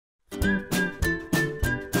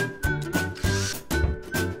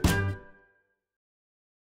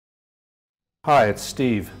Hi, it's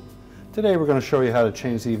Steve. Today we're going to show you how to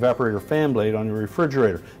change the evaporator fan blade on your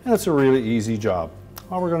refrigerator, and it's a really easy job.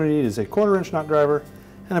 All we're going to need is a 1/4-inch nut driver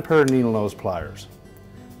and a pair of needle nose pliers.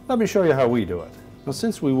 Let me show you how we do it. Now,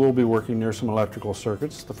 since we will be working near some electrical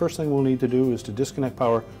circuits, the first thing we'll need to do is to disconnect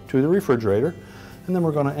power to the refrigerator, and then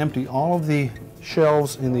we're going to empty all of the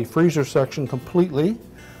shelves in the freezer section completely.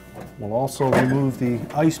 We'll also remove the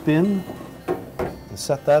ice bin and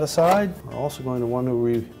set that aside. We're also going to want to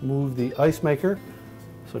remove the ice maker.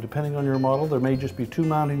 So depending on your model, there may just be 2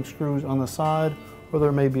 mounting screws on the side, or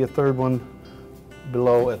there may be a 3rd one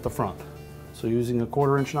below at the front. So using a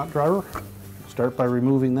 1/4-inch nut driver, start by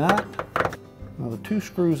removing that. Now the 2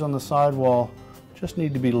 screws on the sidewall just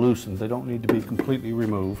need to be loosened. They don't need to be completely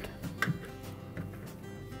removed.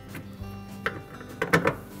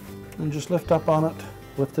 And just lift up on it,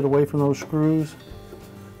 lift it away from those screws,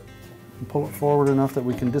 and pull it forward enough that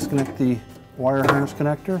we can disconnect the wire harness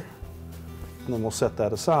connector, and then we'll set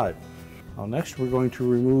that aside. Now next we're going to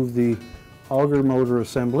remove the auger motor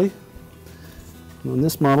assembly. On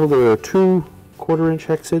this model there are 2 1/4-inch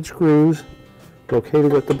hex head screws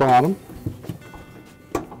located at the bottom.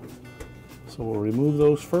 So we'll remove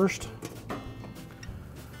those first.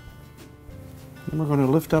 Then we're going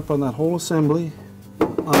to lift up on that whole assembly,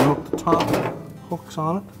 unhook the top hooks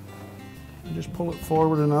on it, and just pull it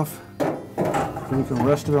forward enough so we can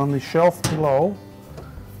rest it on the shelf below.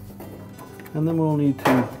 And then we'll need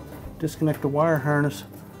to disconnect the wire harness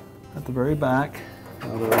at the very back.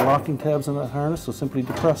 Now there are locking tabs on that harness, so simply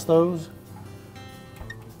depress those,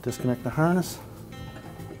 disconnect the harness,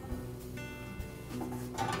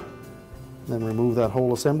 then remove that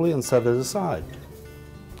whole assembly and set it aside.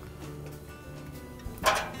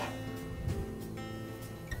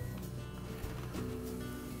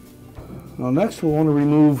 Now next we'll want to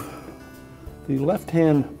remove the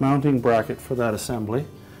left-hand mounting bracket for that assembly,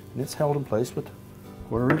 and it's held in place with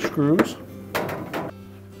 1/4-inch screws,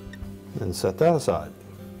 and set that aside.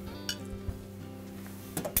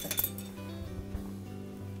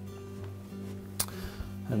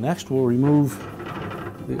 And next we'll remove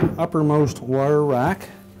the uppermost wire rack.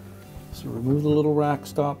 So remove the little rack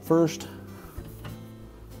stop first.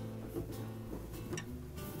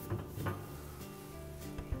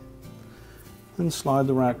 And slide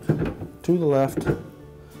the rack to the left,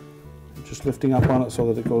 just lifting up on it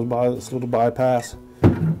so that it goes by this little bypass,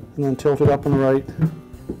 and then tilt it up and right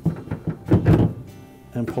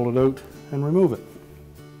and pull it out and remove it.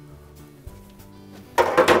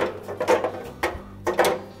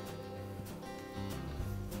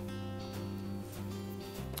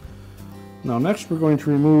 Now next we're going to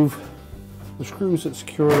remove the screws that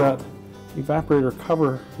secure that evaporator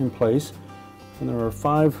cover in place, and there are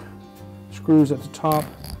 5 screws at the top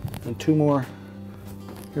and 2 more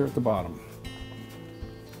here at the bottom.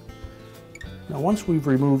 Now once we've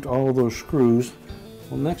removed all of those screws,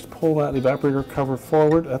 we'll next pull that evaporator cover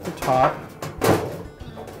forward at the top.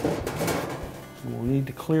 And we'll need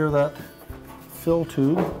to clear that fill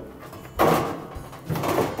tube.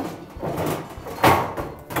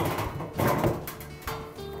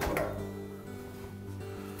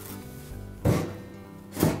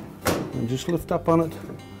 And just lift up on it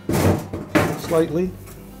slightly,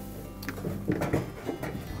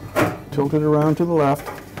 tilt it around to the left,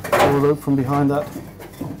 pull it out from behind that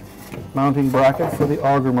mounting bracket for the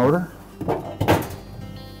auger motor,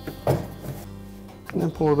 and then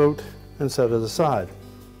pull it out and set it aside.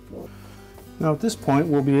 Now at this point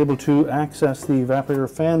we'll be able to access the evaporator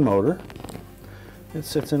fan motor. It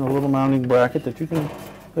sits in a little mounting bracket that you can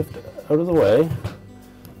lift out of the way,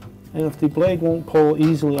 and if the blade won't pull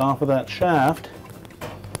easily off of that shaft,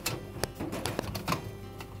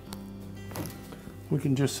 we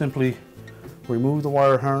can just simply remove the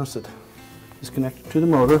wire harness that is connected to the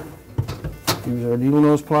motor. Use our needle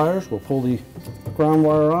nose pliers. We'll pull the ground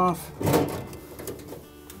wire off,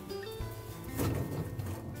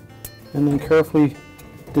 and then carefully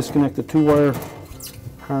disconnect the 2-wire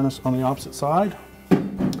harness on the opposite side.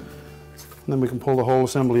 And then we can pull the whole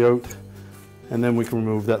assembly out, and then we can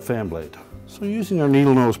remove that fan blade. So using our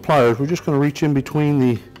needle nose pliers, we're just going to reach in between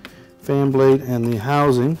the fan blade and the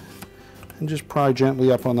housing and just pry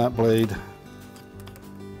gently up on that blade.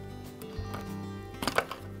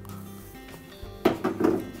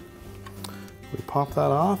 We pop that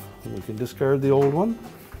off, and we can discard the old one.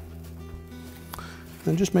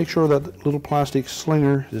 And just make sure that little plastic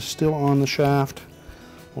slinger is still on the shaft.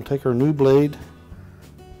 We'll take our new blade,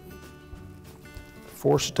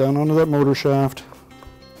 force it down onto that motor shaft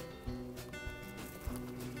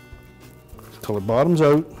until it bottoms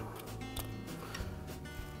out,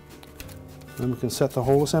 Then we can set the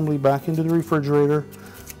whole assembly back into the refrigerator.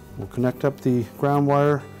 We'll connect up the ground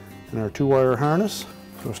wire and our 2-wire harness.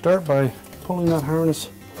 So we'll start by pulling that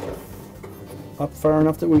harness up far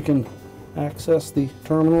enough that we can access the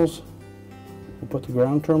terminals. We'll put the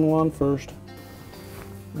ground terminal on first.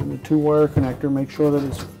 And the 2-wire connector, make sure that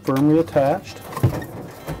it's firmly attached.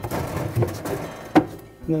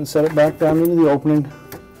 And then set it back down into the opening.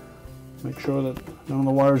 Make sure that none of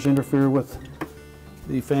the wires interfere with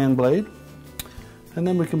the fan blade. And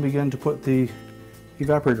then we can begin to put the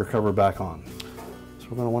evaporator cover back on. So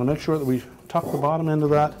we're going to want to make sure that we tuck the bottom end of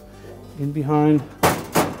that in behind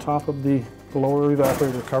the top of the lower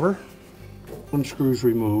evaporator cover. One screw is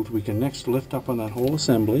removed, we can next lift up on that whole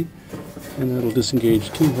assembly, and that'll disengage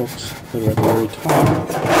 2 hooks that are at the very top.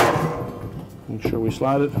 Make sure we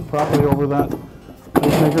slide it properly over that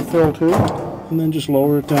ice maker fill tube, and then just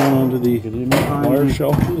lower it down onto the wire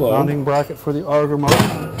shelf below. Mounting bracket for the auger motor,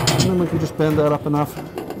 and then we can just bend that up enough,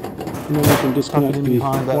 and then we can disconnect the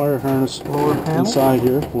wire harness inside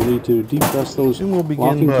here. We'll need to depress those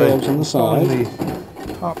locking tabs on the side. The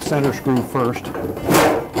top center screw first.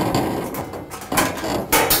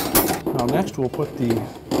 Now next we'll put the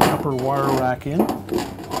upper wire rack in.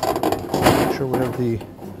 Make sure we have the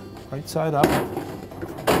right side up.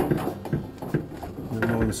 And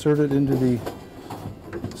we'll insert it into the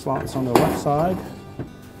slots on the left side.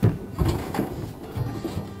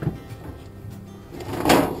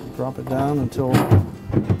 Drop it down until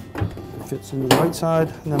it fits into the right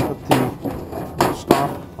side, and then put the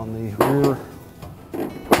stop on the rear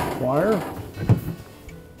wire.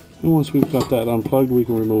 And once we've got that unplugged, we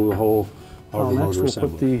can remove the whole auger motor assembly. Next we'll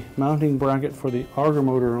put the mounting bracket for the auger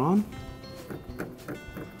motor on,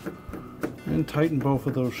 and tighten both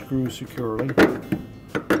of those screws securely.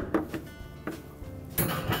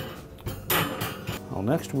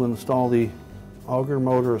 Next we'll install the auger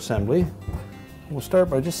motor assembly. We'll start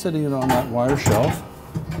by just setting it on that wire shelf.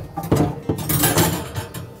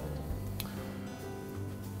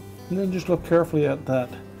 And then just look carefully at that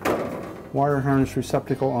wire harness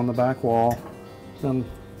receptacle on the back wall. Then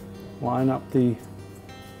line up the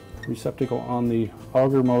receptacle on the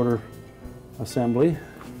auger motor assembly.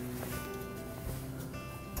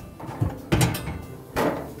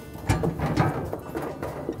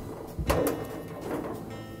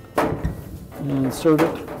 And insert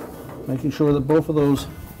it, making sure that both of those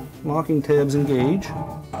locking tabs engage.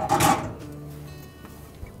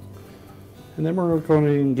 And then we're going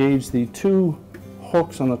to engage the 2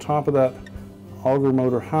 hooks on the top of that auger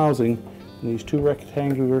motor housing in these 2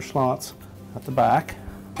 rectangular slots at the back.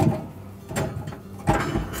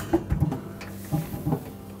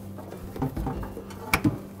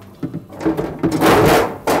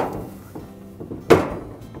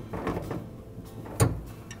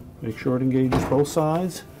 Make sure it engages both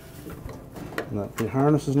sides and that the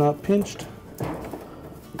harness is not pinched.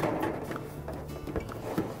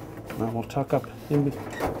 That will tuck up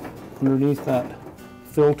underneath that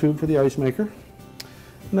fill tube for the ice maker.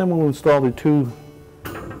 And then we'll install the 2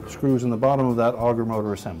 screws in the bottom of that auger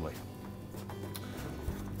motor assembly.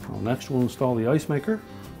 Next we'll install the ice maker.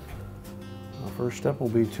 The first step will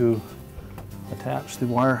be to attach the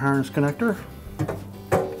wire harness connector.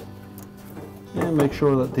 And make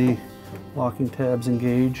sure that the locking tabs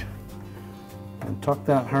engage, and tuck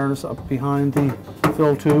that harness up behind the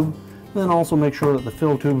fill tube. Then also make sure that the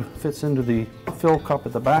fill tube fits into the fill cup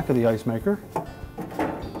at the back of the ice maker,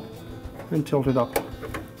 and tilt it up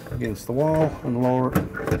against the wall and lower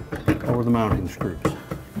the mounting screws.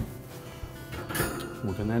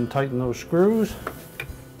 We can then tighten those screws,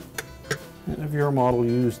 and if your model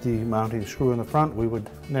used the mounting screw in the front, we would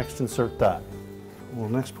next insert that. We'll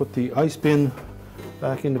next put the ice bin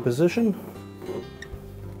back into position.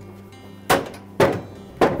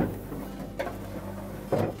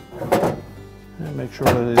 And make sure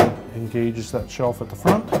that it engages that shelf at the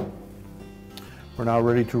front. We're now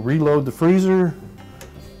ready to reload the freezer,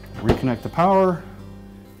 reconnect the power,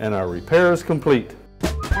 and our repair is complete.